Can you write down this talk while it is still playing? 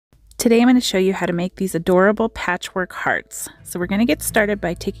Today I'm going to show you how to make these adorable patchwork hearts. So we're going to get started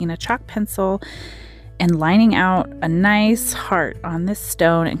by taking a chalk pencil and lining out a nice heart on this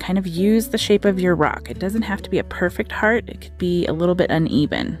stone and kind of use the shape of your rock. It doesn't have to be a perfect heart, it could be a little bit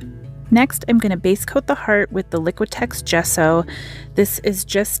uneven. Next, I'm going to base coat the heart with the Liquitex gesso. This is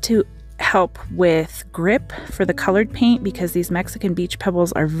just to help with grip for the colored paint because these Mexican beach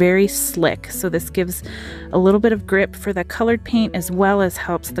pebbles are very slick. So this gives a little bit of grip for the colored paint as well as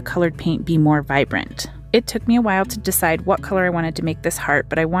helps the colored paint be more vibrant. It took me a while to decide what color I wanted to make this heart,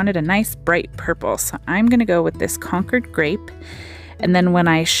 but I wanted a nice bright purple. So I'm going to go with this Concord Grape. And then when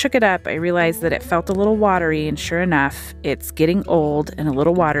I shook it up, I realized that it felt a little watery, and sure enough, it's getting old and a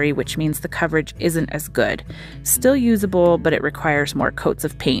little watery, which means the coverage isn't as good. Still usable, but it requires more coats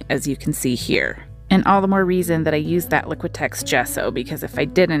of paint, as you can see here. And all the more reason that I used that Liquitex gesso, because if I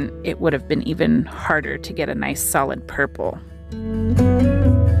didn't, it would have been even harder to get a nice solid purple.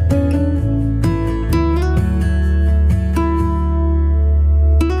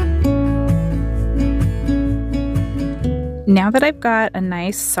 Now that I've got a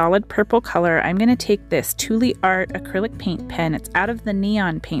nice solid purple color, I'm going to take this Thule Art acrylic paint pen. It's out of the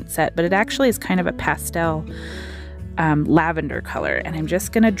neon paint set, but it actually is kind of a pastel lavender color. And I'm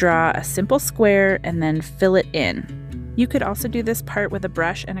just going to draw a simple square and then fill it in. You could also do this part with a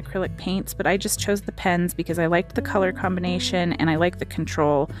brush and acrylic paints, but I just chose the pens because I liked the color combination and I like the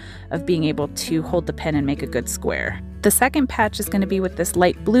control of being able to hold the pen and make a good square. The second patch is going to be with this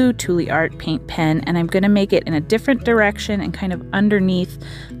light blue Thule Art paint pen, and I'm going to make it in a different direction and kind of underneath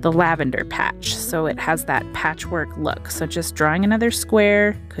the lavender patch, so it has that patchwork look. So just drawing another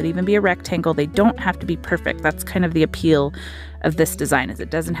square, could even be a rectangle. They don't have to be perfect. That's kind of the appeal of this design, is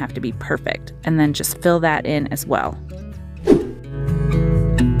it doesn't have to be perfect. And then just fill that in as well.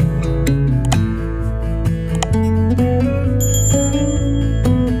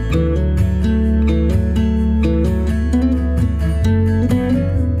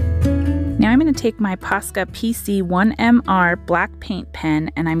 Take my Posca PC1MR black paint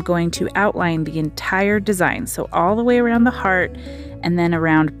pen and I'm going to outline the entire design, so all the way around the heart and then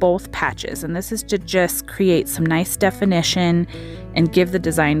around both patches, and this is to just create some nice definition and give the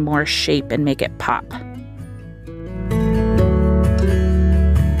design more shape and make it pop.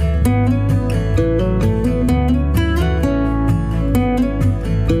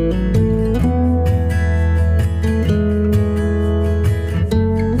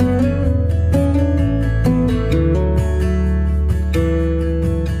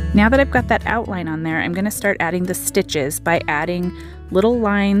 Now that I've got that outline on there, I'm going to start adding the stitches by adding little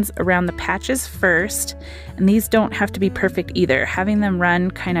lines around the patches first, and these don't have to be perfect either. Having them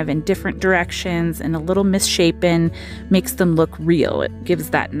run kind of in different directions and a little misshapen makes them look real. It gives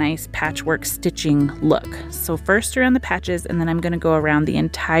that nice patchwork stitching look. So first around the patches, and then I'm going to go around the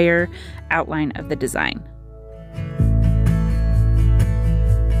entire outline of the design.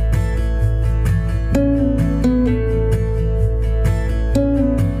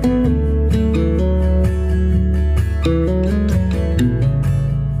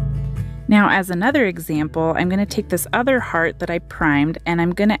 Now, as another example, I'm going to take this other heart that I primed and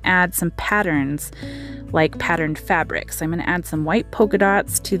I'm going to add some patterns like patterned fabric. So I'm going to add some white polka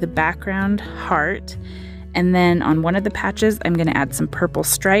dots to the background heart, and then on one of the patches I'm going to add some purple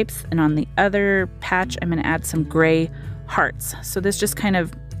stripes, and on the other patch I'm going to add some gray hearts. So this just kind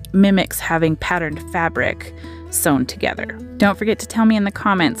of mimics having patterned fabric sewn together. Don't forget to tell me in the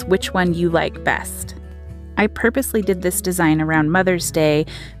comments which one you like best. I purposely did this design around Mother's Day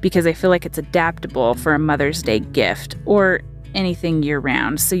because I feel like it's adaptable for a Mother's Day gift or anything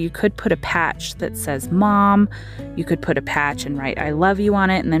year-round. So you could put a patch that says Mom, you could put a patch and write I love you on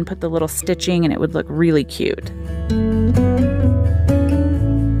it, and then put the little stitching, and it would look really cute.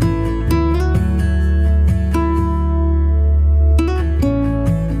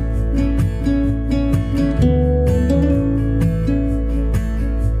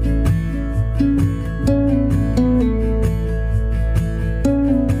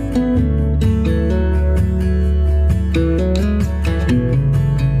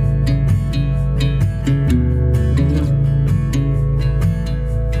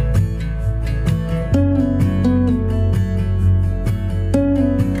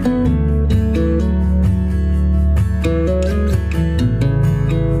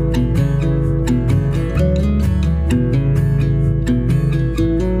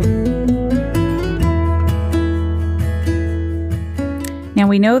 Now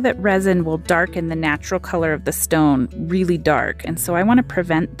we know that resin will darken the natural color of the stone really dark, and so I want to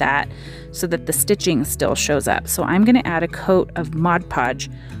prevent that so that the stitching still shows up. So I'm going to add a coat of Mod Podge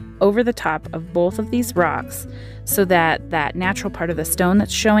over the top of both of these rocks so that that natural part of the stone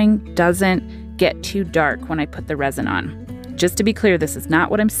that's showing doesn't get too dark when I put the resin on. Just to be clear, this is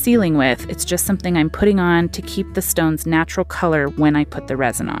not what I'm sealing with, it's just something I'm putting on to keep the stone's natural color when I put the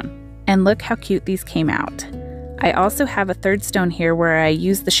resin on. And look how cute these came out. I also have a third stone here where I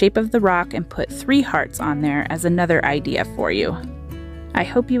used the shape of the rock and put 3 hearts on there as another idea for you. I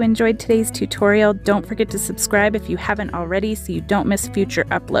hope you enjoyed today's tutorial. Don't forget to subscribe if you haven't already so you don't miss future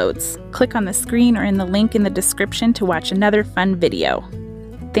uploads. Click on the screen or in the link in the description to watch another fun video.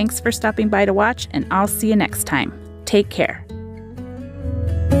 Thanks for stopping by to watch, and I'll see you next time. Take care.